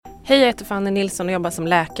Hej, jag heter Fanny Nilsson och jobbar som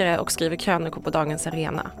läkare och skriver krönikor på Dagens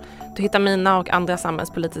Arena. Du hittar mina och andra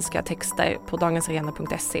samhällspolitiska texter på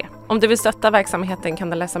dagensarena.se. Om du vill stötta verksamheten kan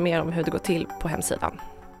du läsa mer om hur det går till på hemsidan.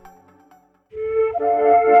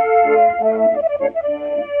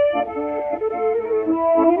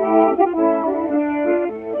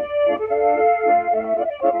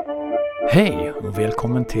 Hej och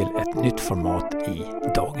välkommen till ett nytt format i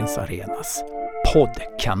Dagens Arenas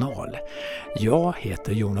poddkanal. Jag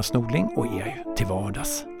heter Jonas Nordling och är till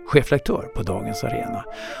vardags chefredaktör på Dagens Arena.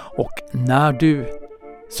 Och när du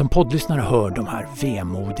som poddlyssnare hör de här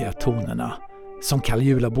vemodiga tonerna som Kalle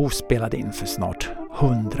Julabo spelade in för snart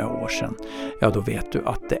 100 år sedan, ja då vet du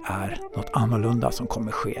att det är något annorlunda som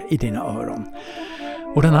kommer ske i dina öron.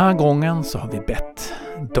 Och den här gången så har vi bett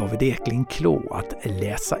David Ekling Klo att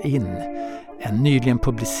läsa in en nyligen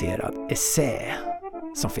publicerad essä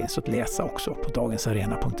som finns att läsa också på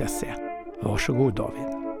dagensarena.se. Varsågod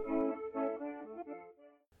David.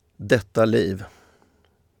 Detta liv,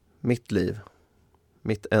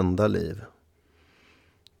 mitt enda liv.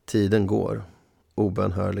 Tiden går,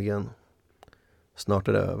 obönhörligen. Snart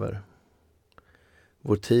är det över.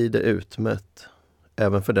 Vår tid är utmätt,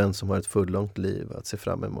 även för den som har ett fullångt liv att se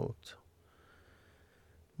fram emot.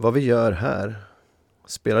 Vad vi gör här,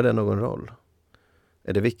 spelar det någon roll?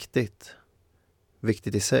 Är det viktigt?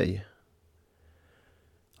 Viktigt i sig?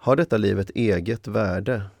 Har detta liv ett eget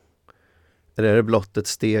värde? Eller är det blott ett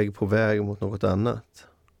steg på väg mot något annat?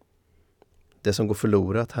 Det som går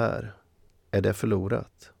förlorat här, är det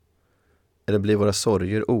förlorat? Eller blir våra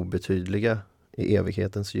sorger obetydliga i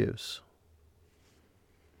evighetens ljus?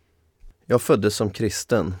 Jag föddes som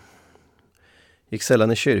kristen. Gick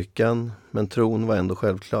sällan i kyrkan, men tron var ändå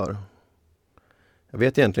självklar. Jag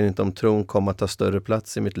vet egentligen inte om tron kom att ta större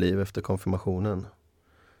plats i mitt liv efter konfirmationen.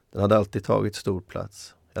 Den hade alltid tagit stor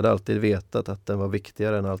plats. Jag hade alltid vetat att den var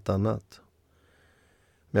viktigare än allt annat.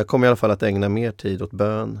 Men jag kom i alla fall att ägna mer tid åt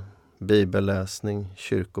bön, bibelläsning,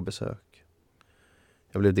 kyrkobesök.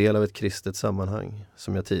 Jag blev del av ett kristet sammanhang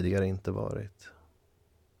som jag tidigare inte varit.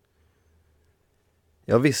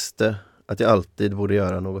 Jag visste att jag alltid borde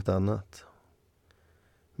göra något annat.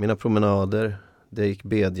 Mina promenader, där jag gick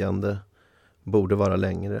bedjande, borde vara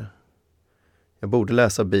längre. Jag borde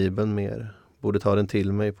läsa Bibeln mer, borde ta den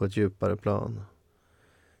till mig på ett djupare plan.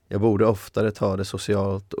 Jag borde oftare ta det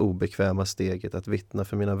socialt obekväma steget att vittna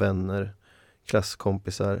för mina vänner,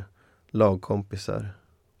 klasskompisar, lagkompisar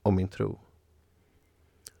om min tro.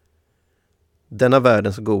 Denna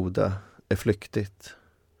världens goda är flyktigt.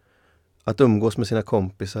 Att umgås med sina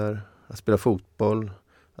kompisar, att spela fotboll,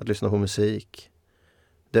 att lyssna på musik.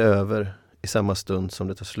 Det är över i samma stund som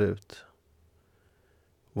det tar slut.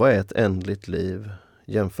 Vad är ett ändligt liv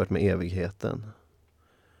jämfört med evigheten?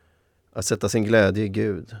 Att sätta sin glädje i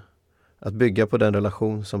Gud, att bygga på den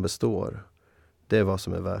relation som består, det är vad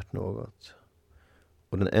som är värt något.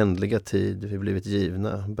 Och den ändliga tid vi blivit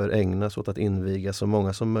givna bör ägnas åt att inviga så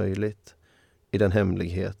många som möjligt i den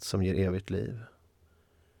hemlighet som ger evigt liv.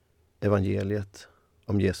 Evangeliet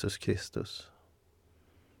om Jesus Kristus.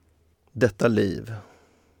 Detta liv.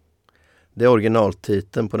 Det är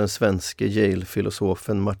originaltiteln på den svenske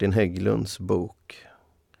Yale-filosofen Martin Hägglunds bok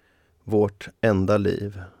Vårt enda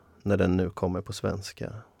liv, när den nu kommer på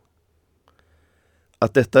svenska.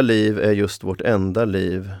 Att detta liv är just vårt enda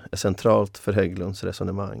liv är centralt för Hägglunds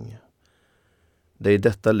resonemang. Det är i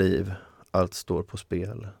detta liv allt står på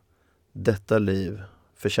spel. Detta liv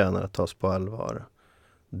förtjänar att tas på allvar.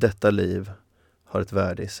 Detta liv har ett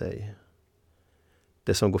värde i sig.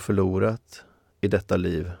 Det som går förlorat i detta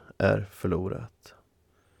liv är förlorat.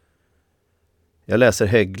 Jag läser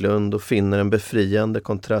Hägglund och finner en befriande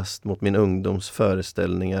kontrast mot min ungdoms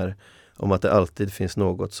föreställningar om att det alltid finns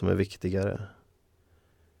något som är viktigare.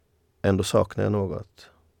 Ändå saknar jag något.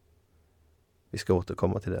 Vi ska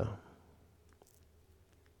återkomma till det.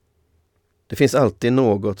 Det finns alltid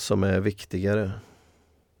något som är viktigare.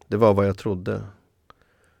 Det var vad jag trodde.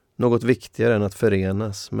 Något viktigare än att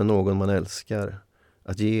förenas med någon man älskar.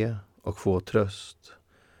 Att ge och få tröst.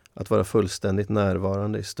 Att vara fullständigt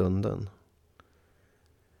närvarande i stunden.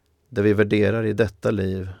 Det vi värderar i detta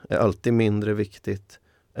liv är alltid mindre viktigt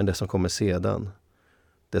än det som kommer sedan.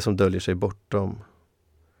 Det som döljer sig bortom.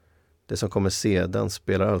 Det som kommer sedan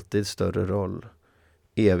spelar alltid större roll.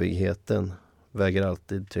 Evigheten väger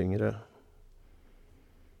alltid tyngre.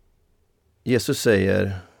 Jesus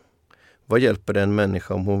säger: vad hjälper det en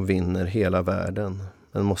människa om hon vinner hela världen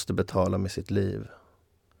men måste betala med sitt liv?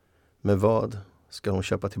 Med vad ska hon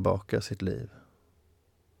köpa tillbaka sitt liv?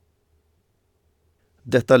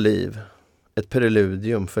 Detta liv, ett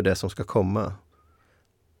preludium för det som ska komma.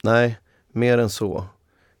 Nej, mer än så.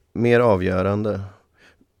 Mer avgörande.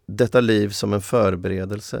 Detta liv som en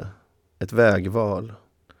förberedelse, ett vägval,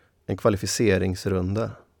 en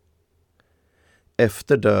kvalificeringsrunda.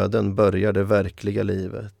 Efter döden börjar det verkliga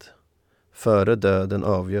livet. Före döden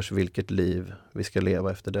avgörs vilket liv vi ska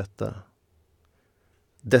leva efter detta.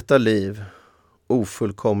 Detta liv,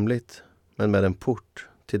 ofullkomligt men med en port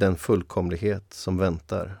till den fullkomlighet som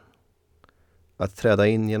väntar. Att träda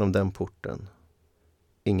in genom den porten,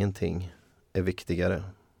 ingenting är viktigare.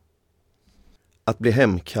 Att bli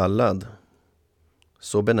hemkallad,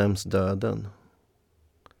 så benämns döden.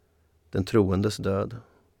 Den troendes död.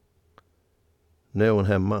 Nu är hon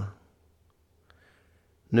hemma.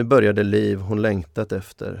 Nu börjar det liv hon längtat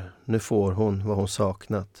efter. Nu får hon vad hon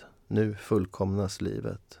saknat. Nu fullkomnas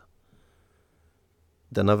livet.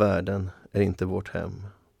 Denna världen är inte vårt hem.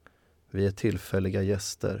 Vi är tillfälliga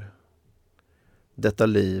gäster. Detta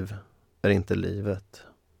liv är inte livet.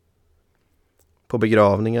 På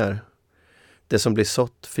begravningar, det som blir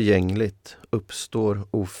sått förgängligt uppstår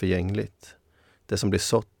oförgängligt. Det som blir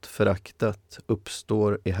sått föraktat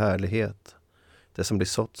uppstår i härlighet. Det som blir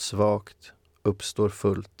sått svagt uppstår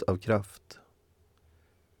fullt av kraft.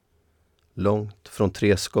 Långt från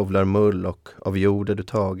 3 skovlar mull och av jord är du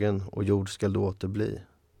tagen och jord skall du återbli.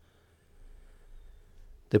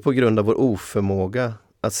 Det är på grund av vår oförmåga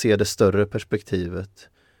att se det större perspektivet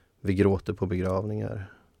vi gråter på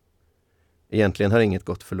begravningar. Egentligen har inget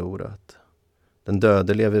gått förlorat. Den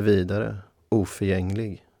döde lever vidare,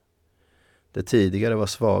 oförgänglig. Det tidigare var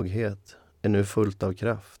svaghet är nu fullt av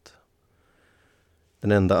kraft.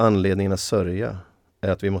 Den enda anledningen att sörja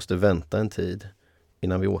är att vi måste vänta en tid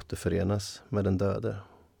innan vi återförenas med den döde.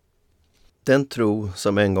 Den tro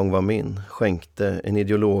som en gång var min skänkte en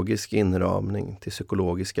ideologisk inramning till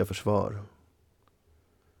psykologiska försvar.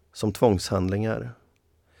 Som tvångshandlingar.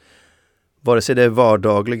 Vare sig det är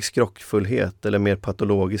vardaglig skrockfullhet eller mer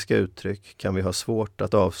patologiska uttryck kan vi ha svårt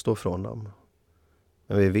att avstå från dem.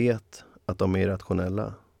 Men vi vet att de är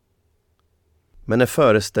irrationella. Men när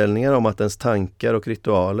föreställningar om att ens tankar och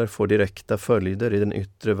ritualer får direkta följder i den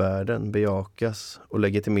yttre världen bejakas och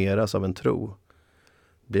legitimeras av en tro,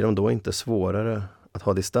 blir de då inte svårare att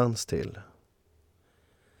ha distans till?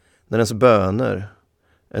 När ens böner,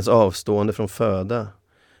 ens avstående från föda,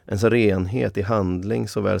 ens renhet i handling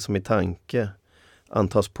såväl som i tanke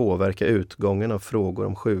antas påverka utgången av frågor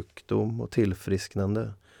om sjukdom och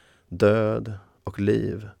tillfrisknande, död och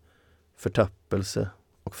liv, förtappelse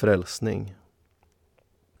och frälsning.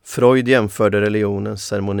 Freud jämförde religionens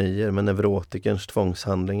ceremonier med neurotikerns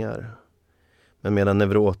tvångshandlingar. Men medan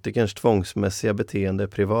neurotikerns tvångsmässiga beteende är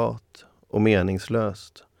privat och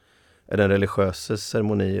meningslöst är den religiöses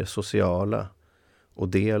ceremonier sociala och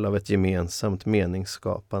del av ett gemensamt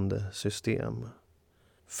meningsskapande system.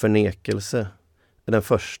 Förnekelse är den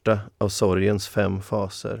första av sorgens 5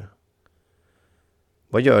 faser.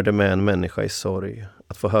 Vad gör det med en människa i sorg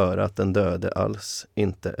att få höra att den döde alls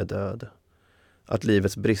inte är död? Att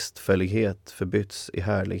livets bristfällighet förbytts i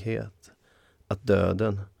härlighet. Att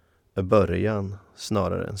döden är början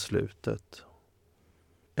snarare än slutet.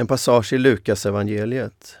 En passage i Lukas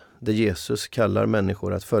evangeliet där Jesus kallar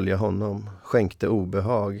människor att följa honom skänkte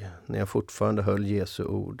obehag när jag fortfarande höll Jesu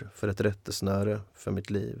ord för ett rättesnöre för mitt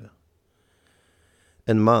liv.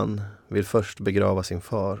 En man vill först begrava sin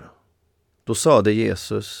far. Då sade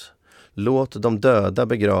Jesus, låt de döda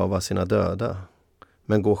begrava sina döda,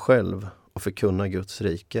 men gå själv och förkunna Guds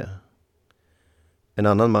rike. En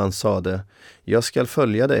annan man sade, jag skall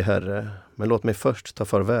följa dig, Herre, men låt mig först ta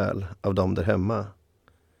farväl av dem där hemma.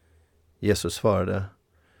 Jesus svarade,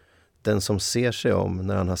 den som ser sig om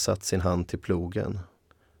när han har satt sin hand till plogen,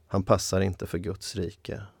 han passar inte för Guds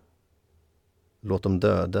rike. Låt de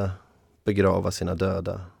döda begrava sina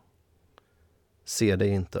döda. Se dig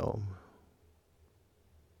inte om.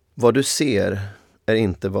 Vad du ser är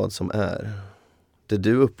inte vad som är. Det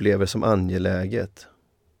du upplever som angeläget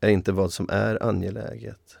är inte vad som är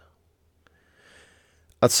angeläget.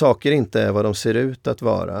 Att saker inte är vad de ser ut att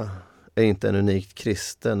vara är inte en unikt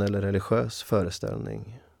kristen eller religiös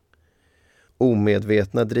föreställning.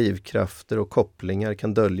 Omedvetna drivkrafter och kopplingar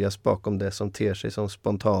kan döljas bakom det som ter sig som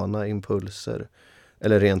spontana impulser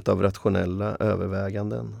eller rent av rationella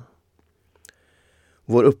överväganden.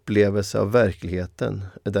 Vår upplevelse av verkligheten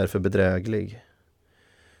är därför bedräglig.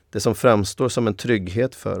 Det som framstår som en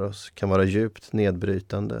trygghet för oss kan vara djupt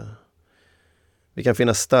nedbrytande. Vi kan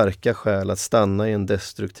finna starka skäl att stanna i en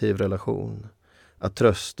destruktiv relation, att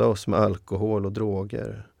trösta oss med alkohol och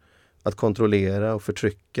droger, att kontrollera och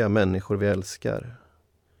förtrycka människor vi älskar.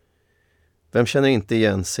 Vem känner inte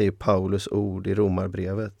igen sig i Paulus ord i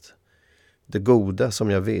Romarbrevet? Det goda som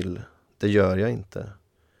jag vill, det gör jag inte.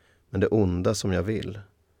 Men det onda som jag vill,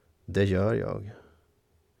 det gör jag.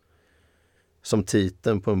 som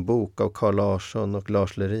titeln på en bok av Carl Larsson och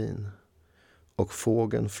Lars Lerin. Och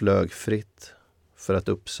fågeln flög fritt för att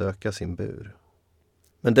uppsöka sin bur.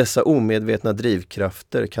 Men dessa omedvetna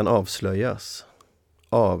drivkrafter kan avslöjas.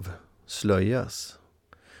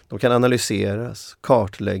 De kan analyseras,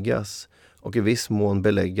 kartläggas och i viss mån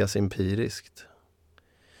beläggas empiriskt.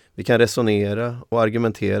 Vi kan resonera och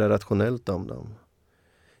argumentera rationellt om dem.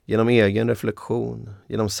 Genom egen reflektion,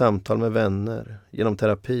 genom samtal med vänner, genom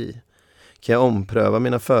terapi kan jag ompröva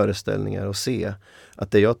mina föreställningar och se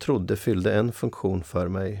att det jag trodde fyllde en funktion för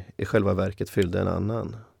mig i själva verket fyllde en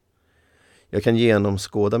annan. Jag kan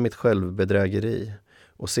genomskåda mitt självbedrägeri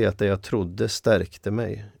och se att det jag trodde stärkte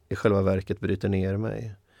mig i själva verket bryter ner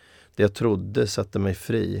mig. Det jag trodde satte mig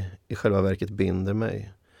fri i själva verket binder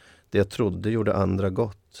mig. Det jag trodde gjorde andra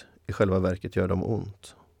gott i själva verket gör dem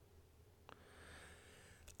ont.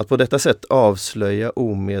 Att på detta sätt avslöja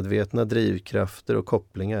omedvetna drivkrafter och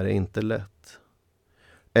kopplingar är inte lätt.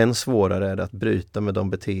 Än svårare är det att bryta med de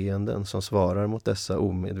beteenden som svarar mot dessa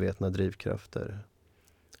omedvetna drivkrafter.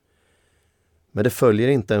 Men det följer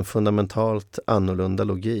inte en fundamentalt annorlunda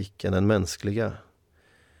logik än den mänskliga.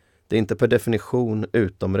 Det är inte per definition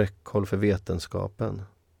utom räckhåll för vetenskapen.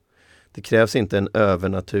 Det krävs inte en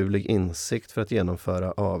övernaturlig insikt för att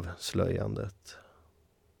genomföra avslöjandet.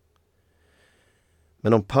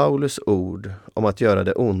 Men om Paulus ord om att göra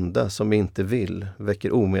det onda som vi inte vill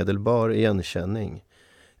väcker omedelbar igenkänning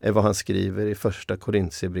är vad han skriver i första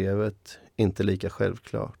Korintierbrevet inte lika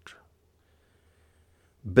självklart.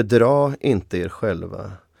 Bedra inte er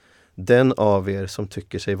själva. Den av er som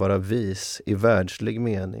tycker sig vara vis i världslig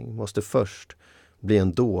mening måste först bli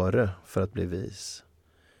en dåre för att bli vis.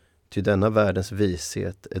 Ty denna världens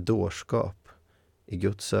vishet är dårskap i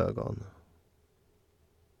Guds ögon.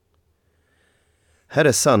 Här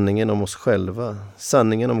är sanningen om oss själva,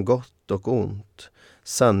 sanningen om gott och ont,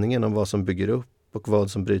 sanningen om vad som bygger upp och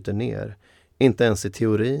vad som bryter ner, inte ens i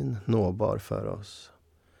teorin nåbar för oss.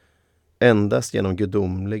 Endast genom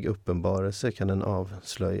gudomlig uppenbarelse kan den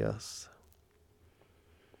avslöjas.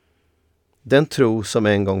 Den tro som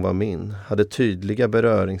en gång var min hade tydliga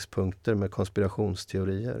beröringspunkter med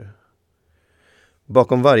konspirationsteorier.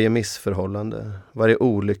 Bakom varje missförhållande, varje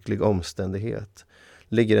olycklig omständighet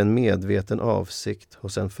ligger en medveten avsikt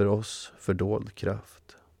hos en för oss fördold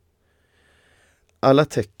kraft. Alla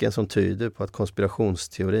tecken som tyder på att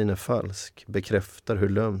konspirationsteorin är falsk bekräftar hur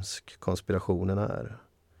lömsk konspirationen är.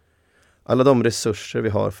 Alla de resurser vi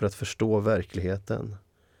har för att förstå verkligheten,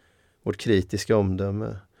 vårt kritiska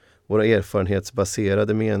omdöme, våra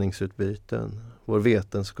erfarenhetsbaserade meningsutbyten, vår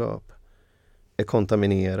vetenskap är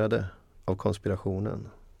kontaminerade av konspirationen.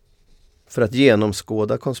 För att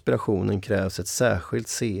genomskåda konspirationen krävs ett särskilt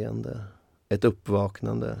seende, ett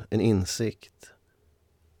uppvaknande, en insikt,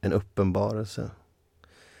 en uppenbarelse.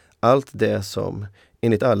 Allt det som,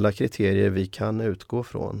 enligt alla kriterier vi kan utgå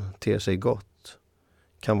från, ter sig gott,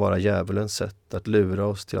 kan vara djävulens sätt att lura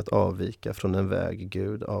oss till att avvika från den väg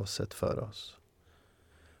Gud avsett för oss.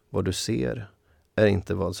 Vad du ser är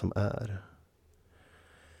inte vad som är.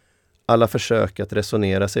 Alla försök att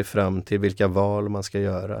resonera sig fram till vilka val man ska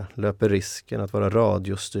göra löper risken att vara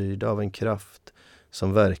radiostyrda av en kraft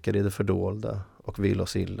som verkar i det fördolda och vill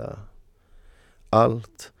oss illa.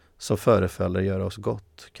 Allt som förefaller göra oss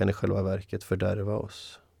gott kan i själva verket fördärva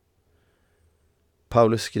oss.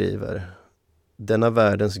 Paulus skriver: denna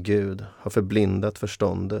världens Gud har förblindat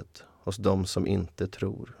förståndet hos dem som inte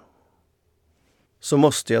tror. Så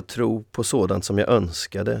måste jag tro på sådant som jag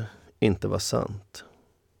önskade inte var sant.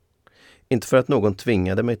 Inte för att någon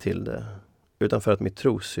tvingade mig till det, utan för att mitt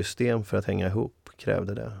trossystem för att hänga ihop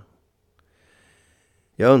krävde det.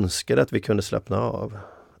 Jag önskade att vi kunde slappna av,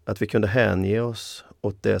 att vi kunde hänge oss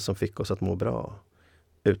åt det som fick oss att må bra,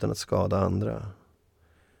 utan att skada andra.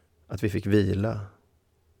 Att vi fick vila.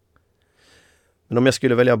 Men om jag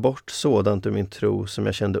skulle välja bort sådant ur min tro som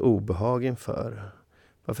jag kände obehag inför,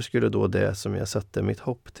 varför skulle då det som jag satte mitt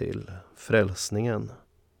hopp till, frälsningen,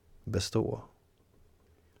 bestå?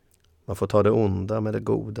 Man får ta det onda med det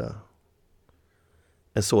goda.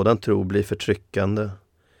 En sådan tro blir förtryckande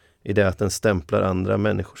i det att den stämplar andra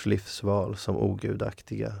människors livsval som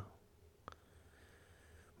ogudaktiga.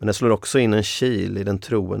 Men den slår också in en kil i den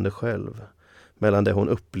troende själv mellan det hon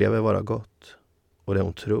upplever vara gott och det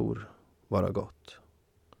hon tror vara gott.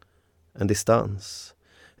 En distans,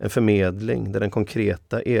 en förmedling där den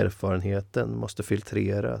konkreta erfarenheten måste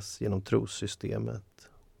filtreras genom trossystemet.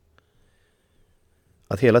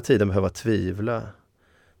 Att hela tiden behöva tvivla,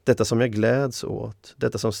 detta som jag gläds åt,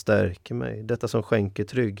 detta som stärker mig, detta som skänker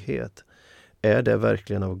trygghet, är det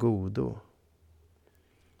verkligen av godo?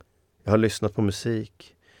 Jag har lyssnat på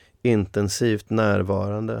musik, intensivt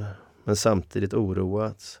närvarande, men samtidigt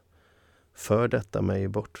oroats. För detta mig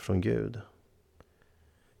bort från Gud?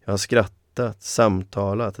 Jag har skrattat,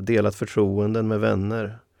 samtalat, delat förtroenden med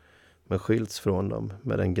vänner, men skilts från dem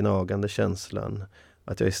med den gnagande känslan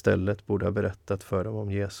att jag istället borde ha berättat för dem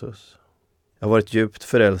om Jesus. Jag har varit djupt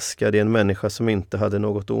förälskad i en människa som inte hade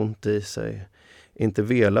något ont i sig, inte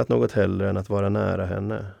velat något hellre än att vara nära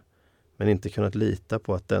henne, men inte kunnat lita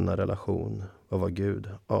på att denna relation var vad Gud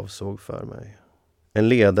avsåg för mig. En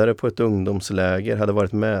ledare på ett ungdomsläger hade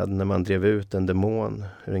varit med när man drev ut en demon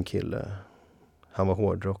ur en kille. Han var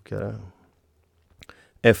hårdrockare.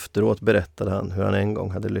 Efteråt berättade han hur han en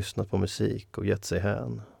gång hade lyssnat på musik och gett sig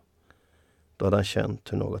hän. Då hade han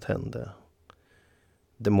känt hur något hände.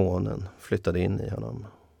 Demonen flyttade in i honom.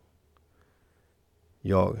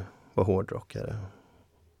 Jag var hårdrockare.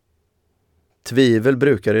 Tvivel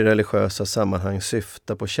brukar i religiösa sammanhang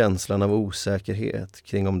syfta på känslan av osäkerhet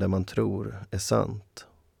kring om det man tror är sant.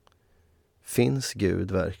 Finns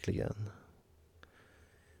Gud verkligen?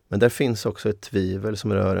 Men där finns också ett tvivel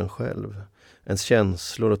som rör en själv, ens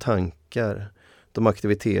känslor och tankar, de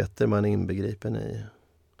aktiviteter man är inbegripen i.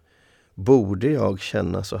 Borde jag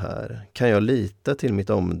känna så här? Kan jag lita till mitt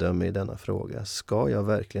omdöme i denna fråga? Ska jag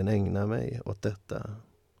verkligen ägna mig åt detta?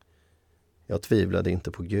 Jag tvivlade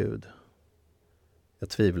inte på Gud. Jag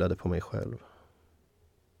tvivlade på mig själv.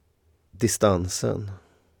 Distansen.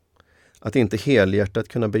 Att inte helhjärtat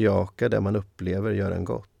kunna bejaka det man upplever gör en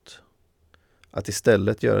gott. Att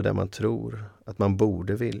istället göra det man tror att man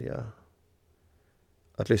borde vilja.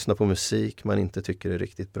 Att lyssna på musik man inte tycker är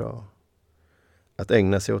riktigt bra. Att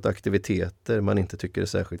ägna sig åt aktiviteter man inte tycker är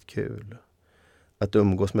särskilt kul. Att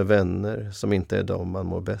umgås med vänner som inte är de man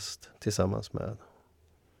mår bäst tillsammans med.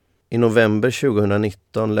 I november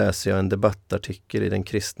 2019 läser jag en debattartikel i den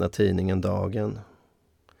kristna tidningen Dagen.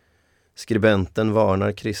 Skribenten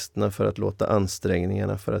varnar kristna för att låta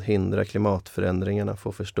ansträngningarna för att hindra klimatförändringarna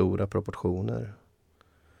få för stora proportioner.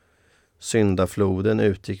 Syndafloden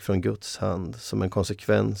utgick från Guds hand som en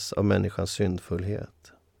konsekvens av människans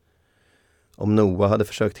syndfullhet. Om Noa hade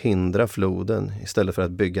försökt hindra floden istället för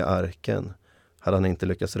att bygga arken hade han inte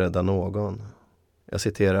lyckats rädda någon. Jag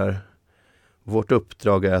citerar: "Vårt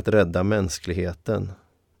uppdrag är att rädda mänskligheten,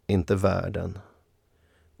 inte världen.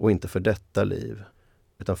 Och inte för detta liv,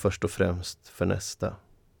 utan först och främst för nästa."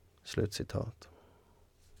 Slutcitat.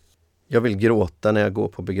 Jag vill gråta när jag går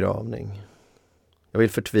på begravning. Jag vill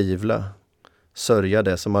förtvivla, sörja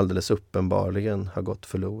det som alldeles uppenbarligen har gått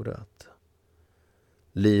förlorat.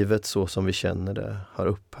 Livet så som vi känner det har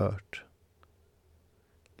upphört.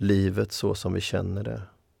 Livet så som vi känner det.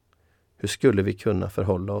 Hur skulle vi kunna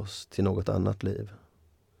förhålla oss till något annat liv?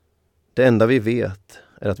 Det enda vi vet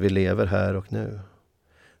är att vi lever här och nu.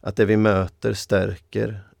 Att det vi möter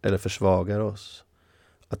stärker eller försvagar oss.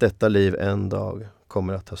 Att detta liv en dag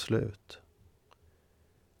kommer att ta slut.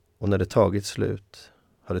 Och när det tagit slut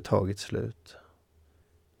har det tagit slut.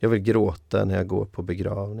 Jag vill gråta när jag går på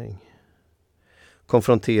begravning.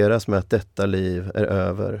 Konfronteras med att detta liv är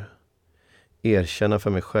över. Erkänna för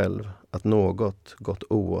mig själv att något gått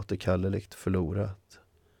oåterkalleligt förlorat.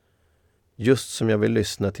 Just som jag vill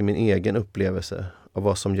lyssna till min egen upplevelse av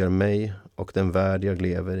vad som gör mig och den värld jag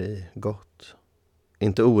lever i gott.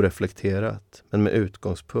 Inte oreflekterat, men med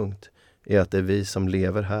utgångspunkt i att det är vi som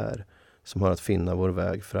lever här som har att finna vår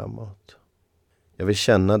väg framåt. Jag vill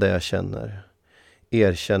känna det jag känner.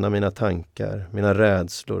 Erkänna mina tankar, mina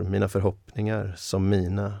rädslor, mina förhoppningar som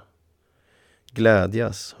mina.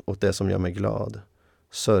 Glädjas åt det som gör mig glad.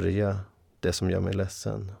 Sörja det som gör mig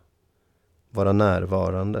ledsen. Vara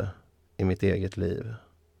närvarande i mitt eget liv.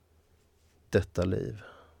 Detta liv.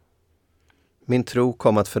 Min tro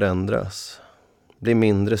kom att förändras. Bli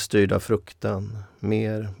mindre styrd av fruktan.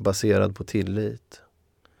 Mer baserad på tillit.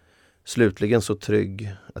 Slutligen så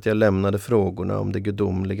trygg att jag lämnade frågorna om det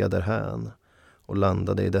gudomliga därhän och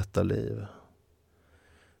landade i detta liv.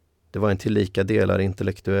 Det var en tillika delar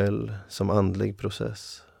intellektuell som andlig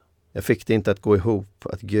process. Jag fick det inte att gå ihop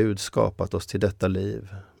att Gud skapat oss till detta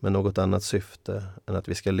liv med något annat syfte än att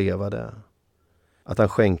vi ska leva det. Att han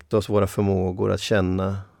skänkte oss våra förmågor att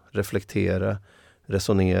känna, reflektera,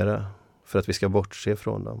 resonera för att vi ska bortse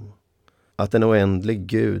från dem. Att en oändlig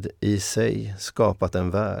Gud i sig skapat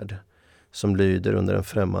en värld som lyder under en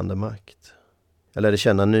främmande makt. Jag lärde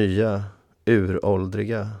känna nya,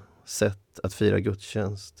 uråldriga sätt att fira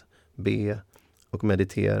gudstjänst, be och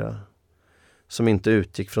meditera, som inte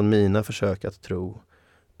utgick från mina försök att tro,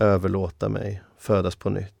 överlåta mig, födas på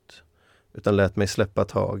nytt, utan lät mig släppa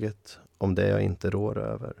taget om det jag inte rår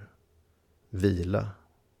över. Vila.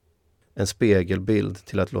 En spegelbild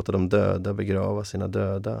till att låta de döda begrava sina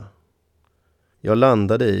döda. Jag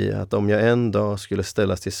landade i att om jag en dag skulle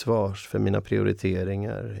ställas till svars för mina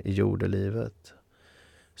prioriteringar i jordelivet,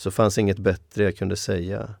 så fanns inget bättre jag kunde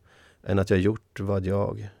säga än att jag gjort vad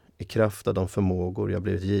jag, i kraft av de förmågor jag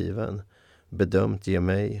blivit given, bedömt ge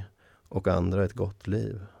mig och andra ett gott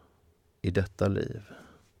liv. I detta liv.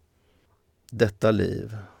 Detta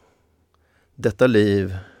liv. Detta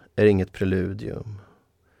liv är inget preludium.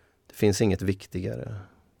 Det finns inget viktigare.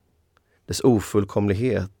 Dess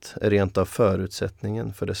ofullkomlighet är rent av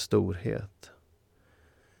förutsättningen för dess storhet.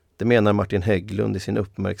 Det menar Martin Hägglund i sin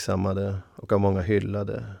uppmärksammade och av många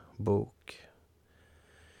hyllade bok.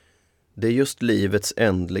 Det är just livets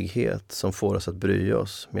ändlighet som får oss att bry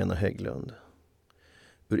oss, menar Hägglund.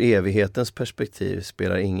 Ur evighetens perspektiv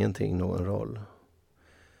spelar ingenting någon roll.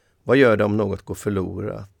 Vad gör det om något går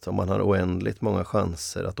förlorat, om man har oändligt många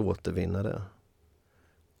chanser att återvinna det?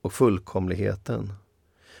 Och fullkomligheten.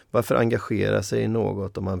 Varför engagera sig i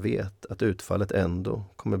något om man vet att utfallet ändå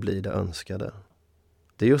kommer bli det önskade?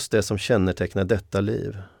 Det är just det som kännetecknar detta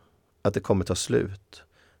liv. Att det kommer ta slut.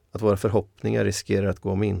 Att våra förhoppningar riskerar att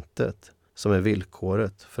gå om intet, som är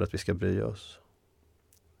villkoret för att vi ska bry oss.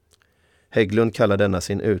 Hägglund kallar denna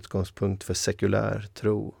sin utgångspunkt för sekulär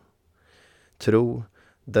tro. Tro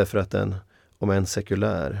därför att den, om än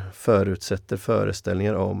sekulär, förutsätter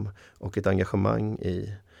föreställningar om och ett engagemang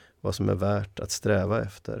i vad som är värt att sträva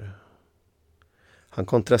efter. Han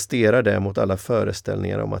kontrasterar det mot alla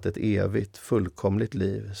föreställningar om att ett evigt, fullkomligt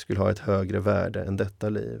liv skulle ha ett högre värde än detta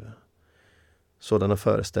liv. Sådana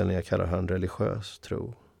föreställningar kallar han religiös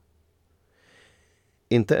tro.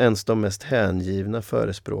 Inte ens de mest hängivna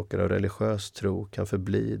förespråkare av religiös tro kan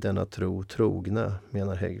förbli denna tro trogna,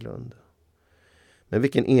 menar Hägglund. Men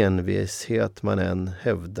vilken envishet man än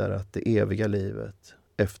hävdar att det eviga livet,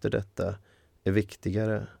 efter detta, är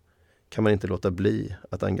viktigare, kan man inte låta bli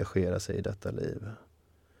att engagera sig i detta liv.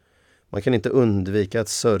 Man kan inte undvika att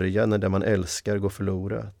sörja när det man älskar går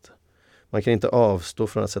förlorat. Man kan inte avstå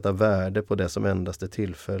från att sätta värde på det som endast är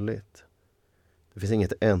tillfälligt. Det finns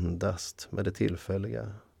inget endast med det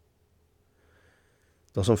tillfälliga.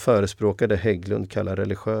 De som förespråkar det Hägglund kallar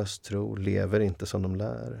religiös tro lever inte som de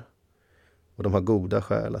lär. Och de har goda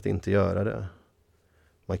skäl att inte göra det.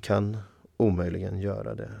 Man kan omöjligen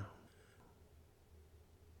göra det.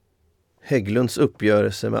 Hägglunds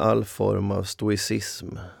uppgörelse med all form av stoicism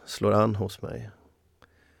slår an hos mig.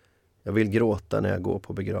 Jag vill gråta när jag går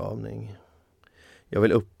på begravning. Jag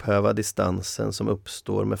vill upphäva distansen som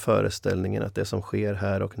uppstår med föreställningen att det som sker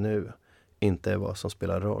här och nu inte är vad som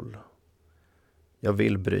spelar roll. Jag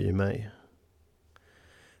vill bry mig.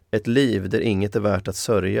 Ett liv där inget är värt att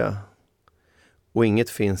sörja och inget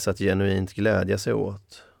finns att genuint glädja sig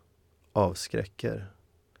åt avskräcker.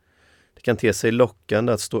 Det kan te sig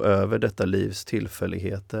lockande att stå över detta livs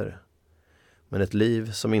tillfälligheter. Men ett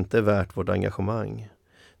liv som inte är värt vårt engagemang,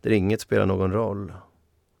 där inget spelar någon roll,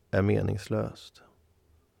 är meningslöst.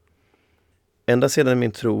 Ända sedan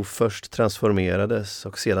min tro först transformerades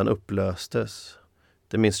och sedan upplöstes,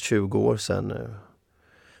 det är minst 20 år sedan nu,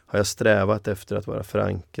 har jag strävat efter att vara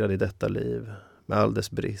förankrad i detta liv med all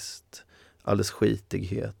dess brist, all dess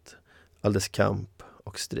skitighet, all dess kamp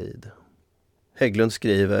och strid. Hägglund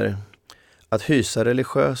skriver: att hysa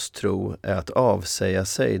religiös tro är att avsäga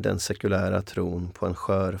sig den sekulära tron på en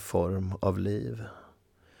skör form av liv.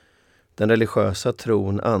 Den religiösa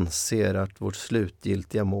tron anser att vårt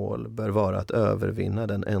slutgiltiga mål bör vara att övervinna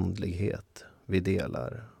den ändlighet vi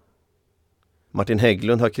delar. Martin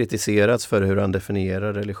Hägglund har kritiserats för hur han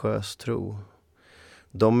definierar religiös tro.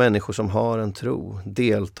 De människor som har en tro,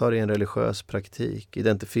 deltar i en religiös praktik,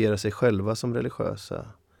 identifierar sig själva som religiösa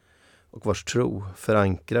och vars tro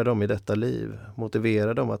förankrar dem i detta liv,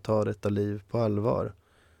 motiverar dem att ta detta liv på allvar.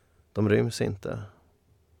 De ryms inte.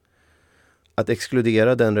 Att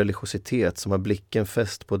exkludera den religiositet som har blicken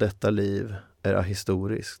fäst på detta liv är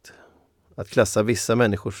ahistoriskt. Att klassa vissa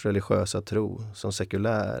människors religiösa tro som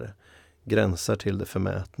sekulär gränsar till det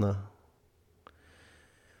förmätna.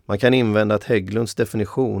 Man kan invända att Hägglunds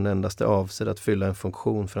definition endast är avsedd att fylla en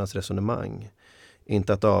funktion för hans resonemang,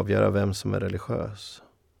 inte att avgöra vem som är religiös.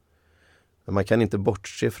 Men man kan inte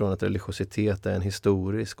bortse från att religiositet är en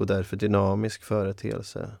historisk och därför dynamisk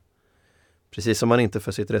företeelse. Precis som man inte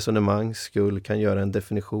för sitt resonemangs skull kan göra en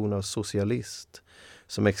definition av socialist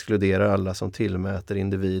som exkluderar alla som tillmäter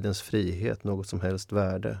individens frihet något som helst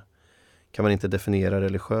värde, kan man inte definiera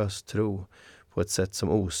religiös tro på ett sätt som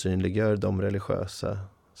osynliggör de religiösa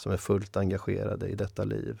som är fullt engagerade i detta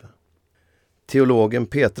liv. Teologen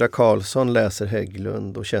Petra Karlsson läser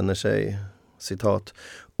Hägglund och känner sig, citat,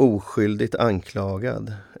 oskyldigt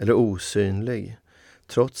anklagad eller osynlig,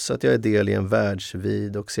 trots att jag är del i en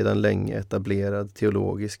världsvid och sedan länge etablerad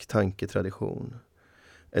teologisk tanketradition.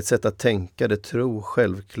 Ett sätt att tänka där tro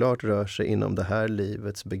självklart rör sig inom det här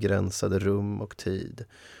livets begränsade rum och tid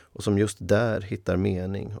och som just där hittar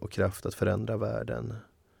mening och kraft att förändra världen.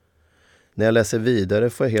 När jag läser vidare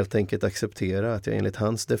får jag helt enkelt acceptera att jag enligt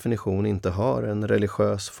hans definition inte har en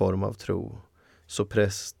religiös form av tro. Så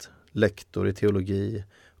präst, lektor i teologi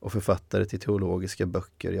och författare till teologiska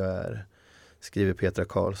böcker jag är, skriver Petra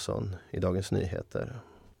Karlsson i Dagens Nyheter.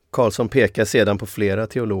 Karlsson pekar sedan på flera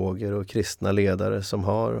teologer och kristna ledare som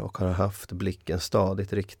har och har haft blicken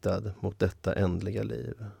stadigt riktad mot detta ändliga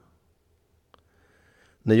liv.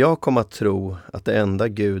 När jag kom att tro att det enda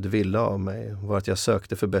Gud ville av mig var att jag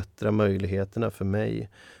sökte förbättra möjligheterna för mig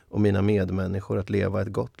och mina medmänniskor att leva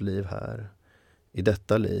ett gott liv här, i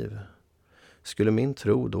detta liv, skulle min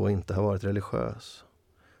tro då inte ha varit religiös.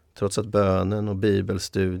 Trots att bönen och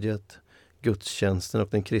bibelstudiet, gudstjänsten och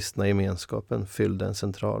den kristna gemenskapen fyllde en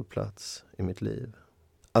central plats i mitt liv.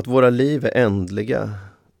 Att våra liv är ändliga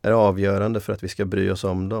är avgörande för att vi ska bry oss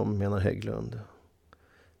om dem, menar Hägglund.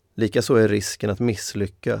 Likaså är risken att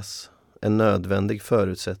misslyckas en nödvändig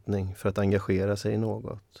förutsättning för att engagera sig i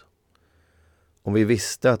något. Om vi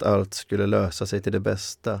visste att allt skulle lösa sig till det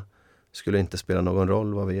bästa skulle det inte spela någon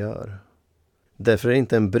roll vad vi gör. Därför är det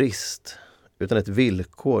inte en brist utan ett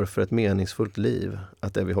villkor för ett meningsfullt liv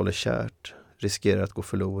att det vi håller kärt riskerar att gå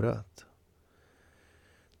förlorat.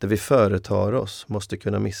 Det vi företar oss måste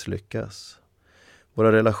kunna misslyckas.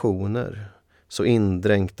 Våra relationer, så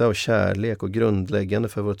indränkta av kärlek och grundläggande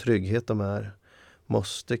för vår trygghet de är,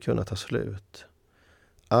 måste kunna ta slut.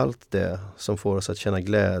 Allt det som får oss att känna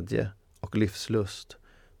glädje och livslust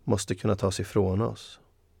måste kunna tas ifrån oss.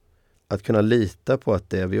 Att kunna lita på att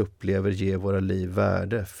det vi upplever ger våra liv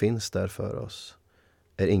värde finns där för oss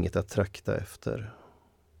är inget att trakta efter.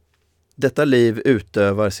 Detta liv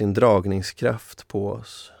utövar sin dragningskraft på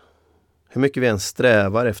oss. Hur mycket vi än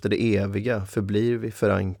strävar efter det eviga förblir vi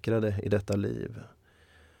förankrade i detta liv.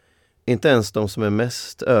 Inte ens de som är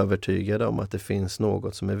mest övertygade om att det finns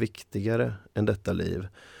något som är viktigare än detta liv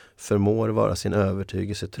förmår vara sin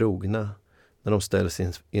övertygelse trogna när de ställs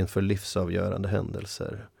inför livsavgörande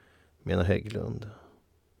händelser, menar Hägglund.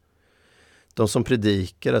 De som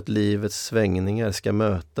predikar att livets svängningar ska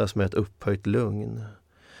mötas med ett upphöjt lugn,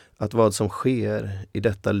 att vad som sker i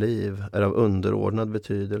detta liv är av underordnad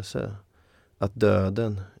betydelse, att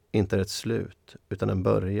döden inte är ett slut utan en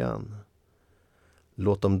början.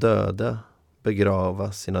 Låt de döda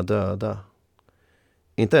begrava sina döda.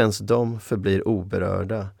 Inte ens de förblir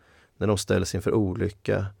oberörda när de ställs inför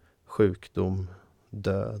olycka, sjukdom,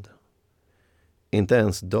 död. Inte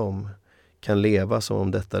ens de kan leva som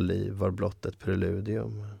om detta liv var blott ett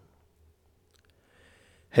preludium.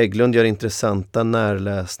 Hägglund gör intressanta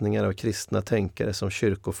närläsningar av kristna tänkare som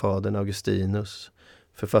kyrkofadern Augustinus,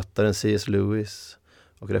 författaren C.S. Lewis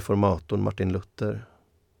och reformatorn Martin Luther.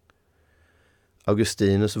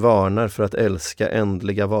 Augustinus varnar för att älska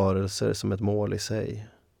ändliga varelser som ett mål i sig.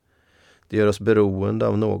 Det gör oss beroende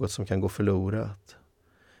av något som kan gå förlorat.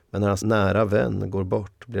 Men när hans nära vän går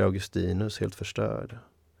bort blir Augustinus helt förstörd.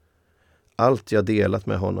 Allt jag delat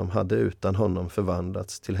med honom hade utan honom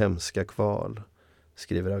förvandlats till hemska kval,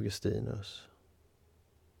 skriver Augustinus.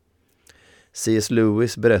 C.S.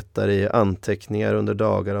 Lewis berättar i Anteckningar under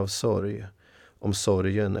dagar av sorg om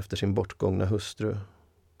sorgen efter sin bortgångna hustru.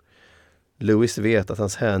 Lewis vet att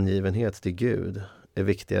hans hängivenhet till Gud är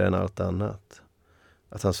viktigare än allt annat.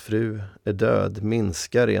 Att hans fru är död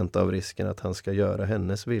minskar rent av risken att han ska göra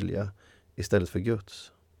hennes vilja istället för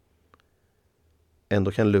Guds.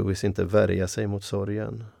 Ändå kan Lewis inte värja sig mot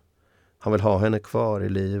sorgen. Han vill ha henne kvar i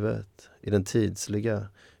livet, i den tidsliga,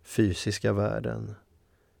 fysiska världen,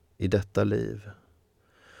 i detta liv.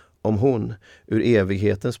 Om hon, ur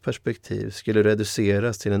evighetens perspektiv, skulle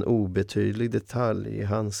reduceras till en obetydlig detalj i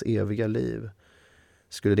hans eviga liv,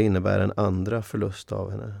 skulle det innebära en andra förlust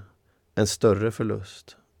av henne. En större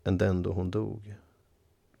förlust än den då hon dog.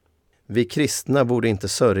 Vi kristna borde inte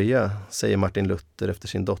sörja, säger Martin Luther efter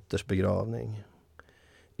sin dotters begravning.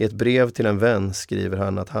 I ett brev till en vän skriver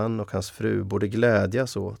han att han och hans fru borde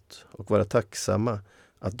glädjas åt och vara tacksamma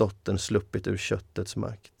att dottern sluppit ur köttets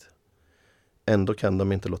makt. Ändå kan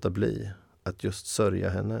de inte låta bli att just sörja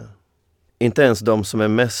henne. Inte ens de som är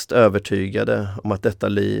mest övertygade om att detta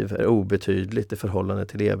liv är obetydligt i förhållande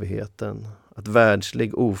till evigheten, att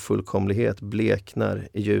världslig ofullkomlighet bleknar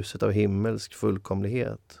i ljuset av himmelsk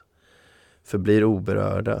fullkomlighet, förblir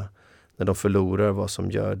oberörda när de förlorar vad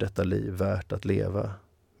som gör detta liv värt att leva,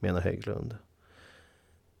 menar Hägglund.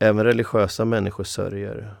 Även religiösa människor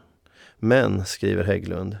sörjer. Men, skriver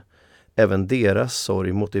Hägglund, Även deras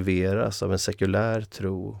sorg motiveras av en sekulär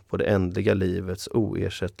tro på det ändliga livets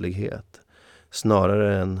oersättlighet,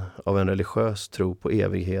 snarare än av en religiös tro på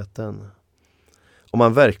evigheten. Om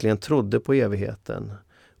man verkligen trodde på evigheten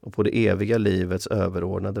och på det eviga livets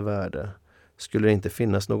överordnade värde, skulle det inte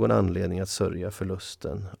finnas någon anledning att sörja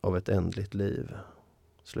förlusten av ett ändligt liv."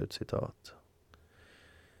 Slutcitat.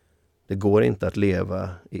 Det går inte att leva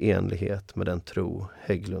i enlighet med den tro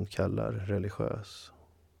Hägglund kallar religiös.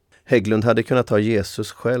 Hägglund hade kunnat ta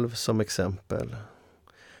Jesus själv som exempel.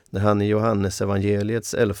 När han i Johannes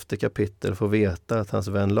evangeliets 11:e kapitel får veta att hans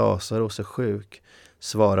vän Lazarus är sjuk,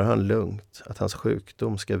 svarar han lugnt att hans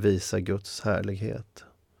sjukdom ska visa Guds härlighet.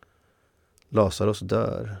 Lazarus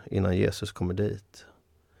dör innan Jesus kommer dit.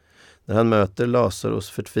 När han möter Lazarus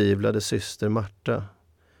förtvivlade syster Marta,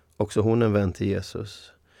 också hon en vän till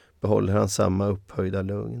Jesus, behåller han samma upphöjda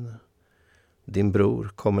lugn. Din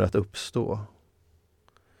bror kommer att uppstå.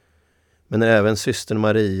 Men när även systern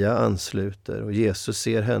Maria ansluter och Jesus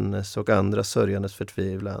ser hennes och andra sörjandes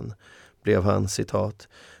förtvivlan, blev han, citat,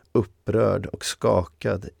 upprörd och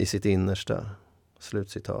skakad i sitt innersta.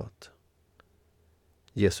 Slutcitat.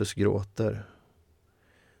 Jesus gråter.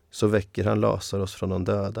 Så väcker han Lazarus från de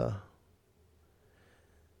döda.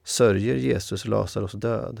 Sörjer Jesus Lazarus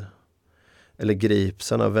död? Eller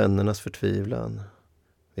grips han av vännernas förtvivlan?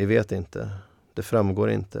 Vi vet inte. Det framgår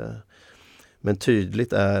inte. Men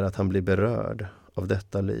tydligt är att han blir berörd av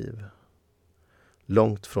detta liv.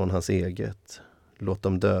 Långt från hans eget. Låt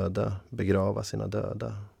de döda begrava sina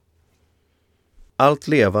döda. Allt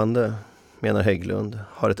levande, menar Hägglund,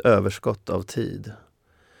 har ett överskott av tid.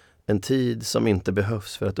 En tid som inte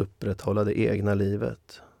behövs för att upprätthålla det egna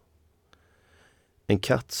livet. En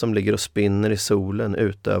katt som ligger och spinner i solen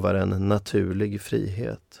utövar en naturlig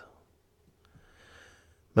frihet.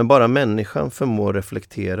 Men bara människan förmår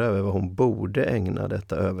reflektera över vad hon borde ägna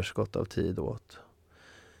detta överskott av tid åt.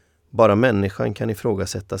 Bara människan kan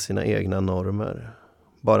ifrågasätta sina egna normer.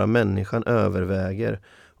 Bara människan överväger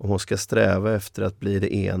om hon ska sträva efter att bli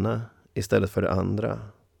det ena istället för det andra.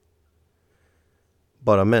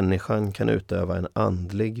 Bara människan kan utöva en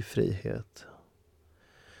andlig frihet.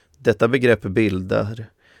 Detta begrepp bildar,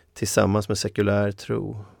 tillsammans med sekulär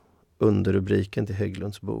tro, underrubriken till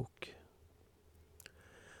Hägglunds bok.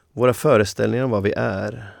 Våra föreställningar om vad vi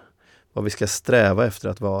är, vad vi ska sträva efter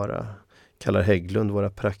att vara, kallar Hägglund våra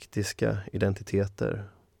praktiska identiteter.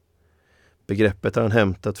 Begreppet har han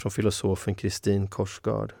hämtat från filosofen Kristin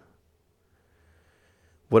Korsgaard.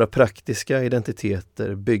 Våra praktiska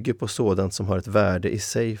identiteter bygger på sådant som har ett värde i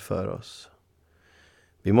sig för oss.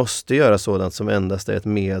 Vi måste göra sådant som endast är ett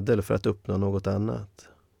medel för att uppnå något annat.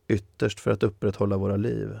 Ytterst för att upprätthålla våra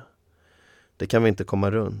liv. Det kan vi inte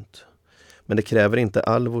komma runt. Men det kräver inte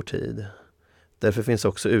all vår tid. Därför finns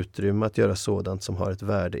också utrymme att göra sådant som har ett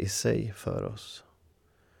värde i sig för oss.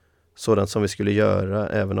 Sådant som vi skulle göra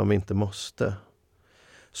även om vi inte måste.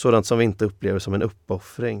 Sådant som vi inte upplever som en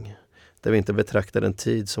uppoffring. Där vi inte betraktar den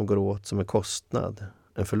tid som går åt som en kostnad,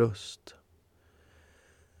 en förlust.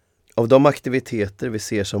 Av de aktiviteter vi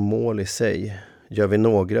ser som mål i sig gör vi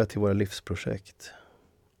några till våra livsprojekt.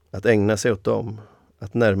 Att ägna sig åt dem,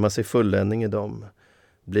 att närma sig fulländning i dem,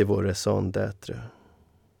 blir vår raison d'être.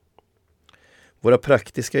 Våra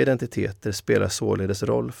praktiska identiteter spelar således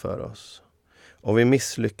roll för oss. Om vi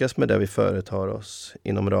misslyckas med det vi företar oss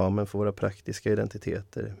inom ramen för våra praktiska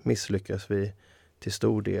identiteter, misslyckas vi till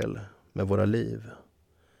stor del med våra liv.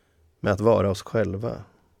 Med att vara oss själva.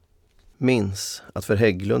 Minns att för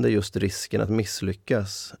Hägglund är just risken att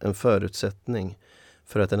misslyckas en förutsättning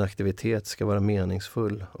för att en aktivitet ska vara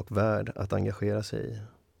meningsfull och värd att engagera sig i.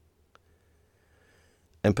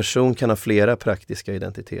 En person kan ha flera praktiska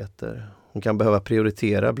identiteter. Hon kan behöva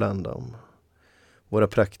prioritera bland dem. Våra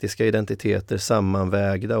praktiska identiteter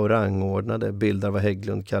sammanvägda och rangordnade bildar vad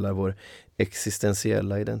Hägglund kallar vår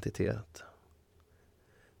existentiella identitet.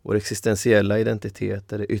 Vår existentiella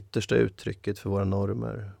identitet är det yttersta uttrycket för våra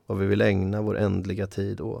normer, vad vi vill ägna vår ändliga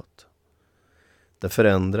tid åt. Den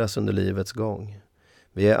förändras under livets gång.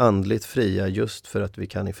 Vi är andligt fria just för att vi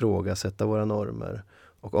kan ifrågasätta våra normer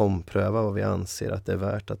och ompröva vad vi anser att det är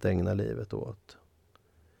värt att ägna livet åt.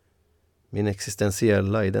 Min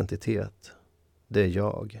existentiella identitet, det är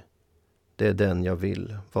jag. Det är den jag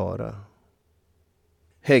vill vara.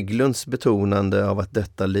 Hägglunds betonande av att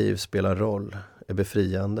detta liv spelar roll är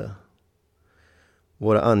befriande.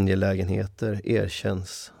 Våra angelägenheter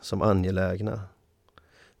erkänns som angelägna.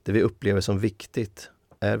 Det vi upplever som viktigt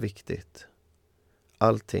är viktigt.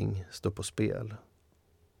 Allting står på spel.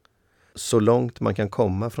 Så långt man kan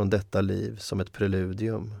komma från detta liv som ett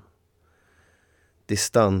preludium.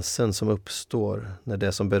 Distansen som uppstår när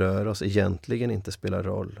det som berör oss egentligen inte spelar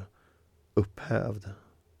roll upphävd.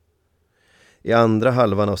 I andra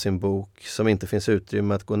halvan av sin bok, som inte finns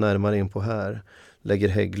utrymme att gå närmare in på här, lägger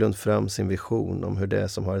Hägglund fram sin vision om hur det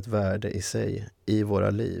som har ett värde i sig, i våra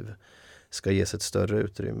liv, ska ges ett större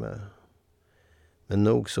utrymme. Men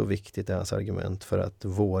nog så viktigt är hans argument för att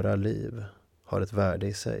våra liv har ett värde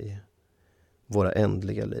i sig. Våra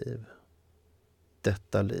ändliga liv.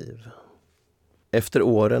 Detta liv. Efter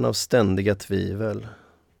åren av ständiga tvivel,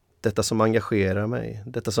 detta som engagerar mig,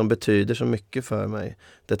 detta som betyder så mycket för mig,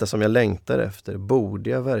 detta som jag längtar efter, borde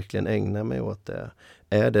jag verkligen ägna mig åt det?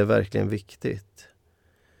 Är det verkligen viktigt?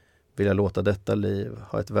 Vill jag låta detta liv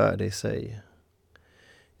ha ett värde i sig?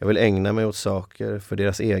 Jag vill ägna mig åt saker för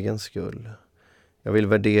deras egen skull. Jag vill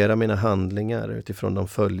värdera mina handlingar utifrån de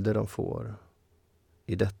följder de får.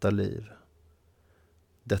 I detta liv.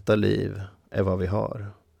 Detta liv är vad vi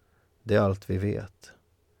har. Det är allt vi vet.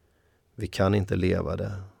 Vi kan inte leva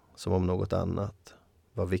det som om något annat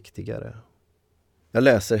var viktigare. Jag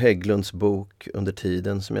läser Hägglunds bok under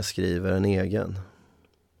tiden som jag skriver en egen.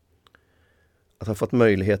 Att ha fått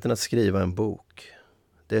möjligheten att skriva en bok,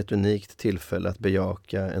 det är ett unikt tillfälle att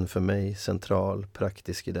bejaka en för mig central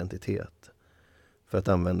praktisk identitet, för att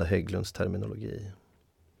använda Hägglunds terminologi.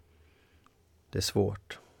 Det är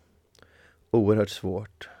svårt. Oerhört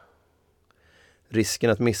svårt. Risken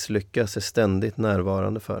att misslyckas är ständigt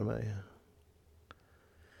närvarande för mig.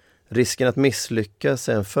 Risken att misslyckas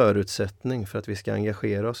är en förutsättning för att vi ska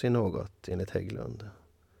engagera oss i något, enligt Hägglund.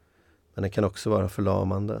 Men det kan också vara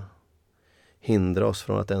förlamande. Hindra oss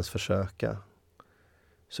från att ens försöka.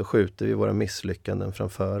 Så skjuter vi våra misslyckanden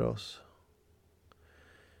framför oss.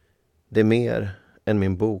 Det är mer än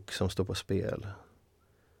min bok som står på spel.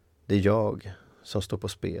 Det är jag som står på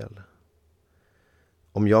spel.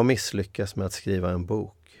 Om jag misslyckas med att skriva en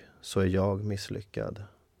bok så är jag misslyckad.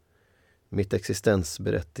 Mitt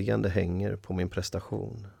existensberättigande hänger på min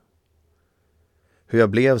prestation. Hur jag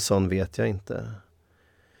blev sån vet jag inte.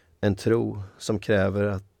 En tro som kräver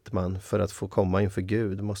att man för att få komma inför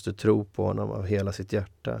Gud måste tro på honom av hela sitt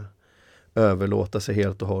hjärta. Överlåta sig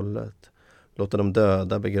helt och hållet. Låta de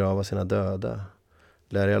döda begrava sina döda.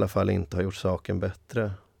 Lär i alla fall inte ha gjort saken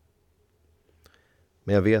bättre.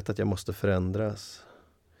 Men jag vet att jag måste förändras.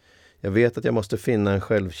 Jag vet att jag måste finna en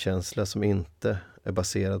självkänsla som inte är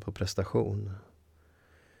baserad på prestation.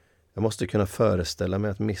 Jag måste kunna föreställa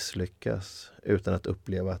mig att misslyckas utan att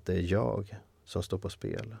uppleva att det är jag som står på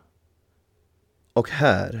spel. Och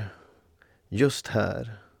här, just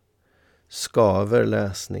här, skaver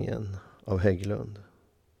läsningen av Hägglund.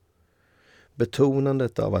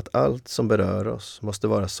 Betonandet av att allt som berör oss måste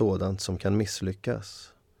vara sådant som kan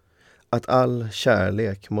misslyckas. Att all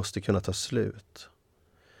kärlek måste kunna ta slut.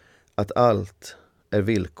 Att allt är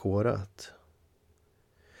villkorat.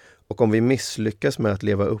 Och om vi misslyckas med att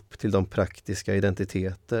leva upp till de praktiska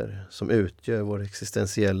identiteter som utgör vår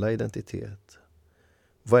existentiella identitet,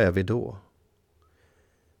 vad är vi då?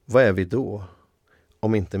 Vad är vi då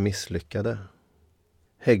om inte misslyckade?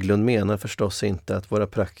 Hägglund menar förstås inte att våra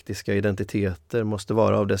praktiska identiteter måste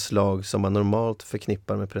vara av det slag som man normalt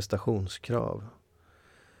förknippar med prestationskrav.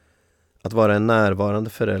 Att vara en närvarande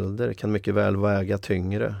förälder kan mycket väl väga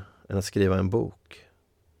tyngre än att skriva en bok.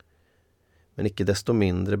 Men icke desto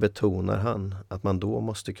mindre betonar han att man då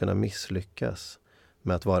måste kunna misslyckas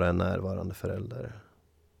med att vara en närvarande förälder.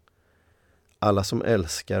 Alla som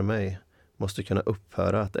älskar mig måste kunna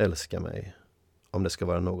upphöra att älska mig om det ska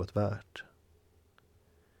vara något värt.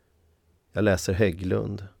 Jag läser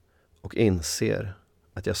Hägglund och inser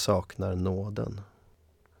att jag saknar nåden.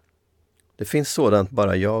 Det finns sådant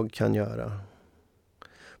bara jag kan göra.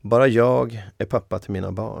 Bara jag är pappa till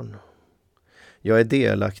mina barn. Jag är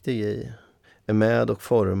delaktig i, är med och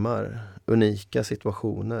formar unika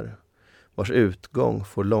situationer vars utgång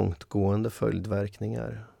får långtgående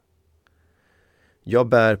följdverkningar. Jag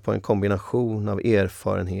bär på en kombination av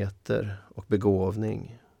erfarenheter och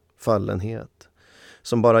begåvning, fallenhet,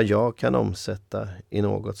 som bara jag kan omsätta i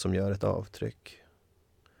något som gör ett avtryck.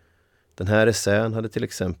 Den här essän hade till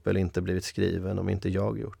exempel inte blivit skriven om inte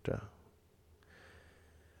jag gjort det.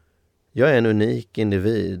 Jag är en unik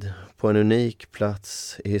individ på en unik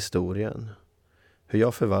plats i historien. Hur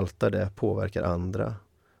jag förvaltar det påverkar andra,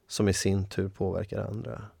 som i sin tur påverkar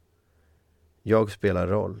andra. Jag spelar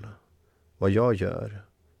roll. Vad jag gör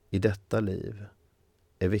i detta liv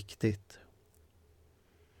är viktigt.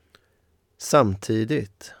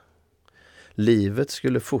 Samtidigt, livet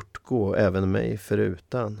skulle fortgå även mig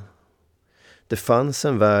förutan. Det fanns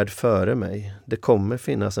en värld före mig, det kommer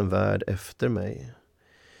finnas en värld efter mig.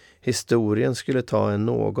 Historien skulle ta en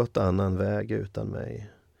något annan väg utan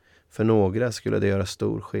mig. För några skulle det göra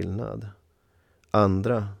stor skillnad.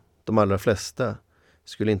 Andra, de allra flesta,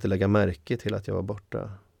 skulle inte lägga märke till att jag var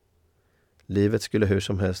borta. Livet skulle hur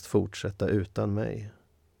som helst fortsätta utan mig.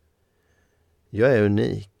 Jag är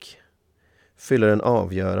unik, fyller en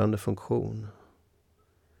avgörande funktion.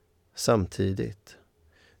 Samtidigt,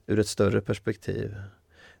 ur ett större perspektiv,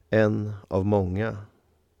 en av många,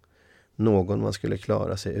 någon man skulle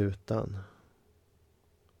klara sig utan.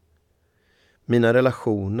 Mina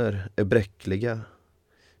relationer är bräckliga.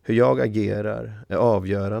 Hur jag agerar är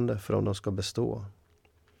avgörande för om de ska bestå.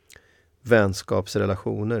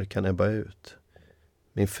 Vänskapsrelationer kan ebba ut.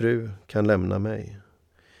 Min fru kan lämna mig.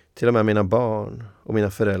 Till och med mina barn och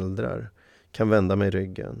mina föräldrar kan vända mig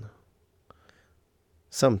ryggen.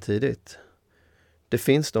 Samtidigt, det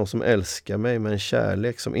finns de som älskar mig med en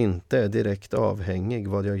kärlek som inte är direkt avhängig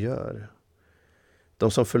vad jag gör.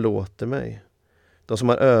 De som förlåter mig. De som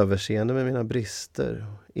har överseende med mina brister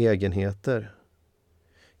och egenheter.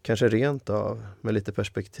 Kanske rent av, med lite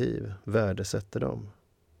perspektiv, värdesätter dem.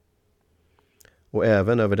 Och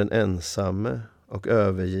även över den ensamme och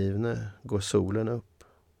övergivne går solen upp.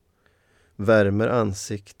 Värmer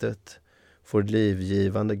ansiktet, får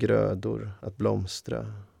livgivande grödor att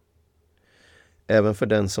blomstra. Även för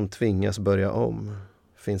den som tvingas börja om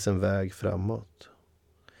finns en väg framåt.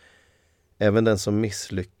 Även den som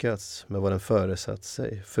misslyckats med vad den föresatt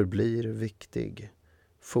sig förblir viktig,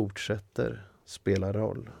 fortsätter spela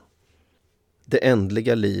roll. Det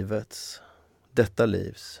ändliga livets, detta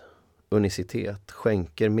livs, unicitet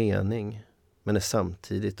skänker mening men är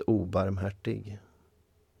samtidigt obarmhärtig.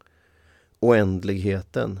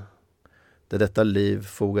 Oändligheten, där detta liv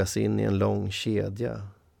fogas in i en lång kedja,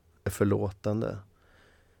 är förlåtande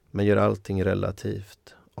men gör allting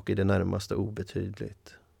relativt och i det närmaste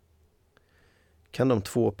obetydligt. Kan de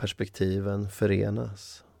två perspektiven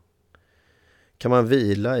förenas? Kan man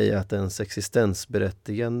vila i att ens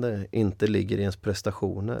existensberättigande inte ligger i ens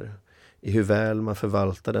prestationer, i hur väl man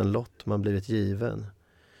förvaltar den lott man blivit given,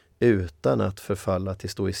 utan att förfalla till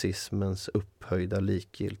stoicismens upphöjda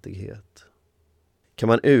likgiltighet? Kan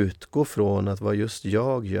man utgå från att vad just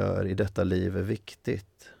jag gör i detta liv är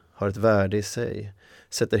viktigt, har ett värde i sig,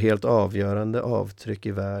 sätter helt avgörande avtryck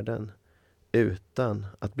i världen, utan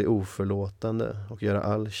att bli oförlåtande och göra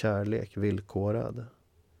all kärlek villkorad?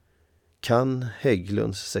 Kan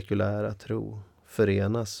Hägglunds sekulära tro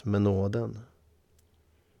förenas med nåden?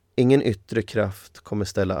 Ingen yttre kraft kommer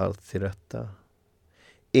ställa allt till rätta.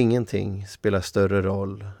 Ingenting spelar större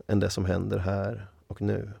roll än det som händer här och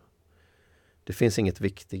nu. Det finns inget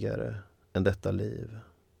viktigare än detta liv.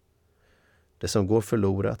 Det som går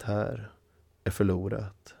förlorat här är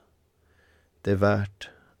förlorat. Det är värt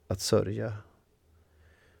att sörja.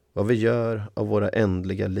 Vad vi gör av våra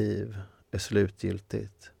ändliga liv är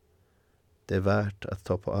slutgiltigt. Det är värt att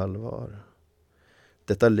ta på allvar.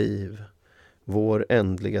 Detta liv, vår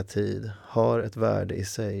ändliga tid, har ett värde i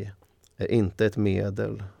sig, är inte ett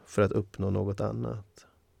medel för att uppnå något annat.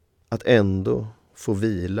 Att ändå få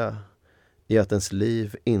vila i att ens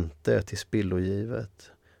liv inte är till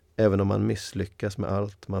spillogivet, även om man misslyckas med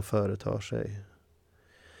allt man företar sig.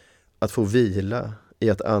 Att få vila i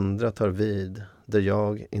att andra tar vid där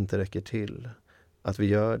jag inte räcker till. Att vi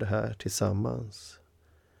gör det här tillsammans.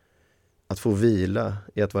 Att få vila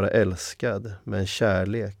i att vara älskad med en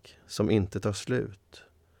kärlek som inte tar slut.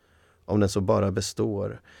 Om den så bara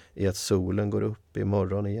består i att solen går upp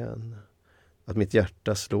imorgon igen. Att mitt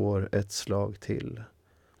hjärta slår ett slag till.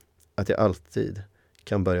 Att jag alltid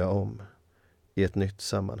kan börja om i ett nytt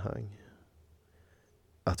sammanhang.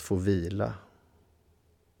 Att få vila.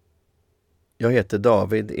 Jag heter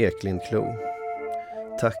David Eklindklo.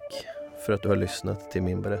 Tack för att du har lyssnat till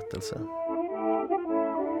min berättelse.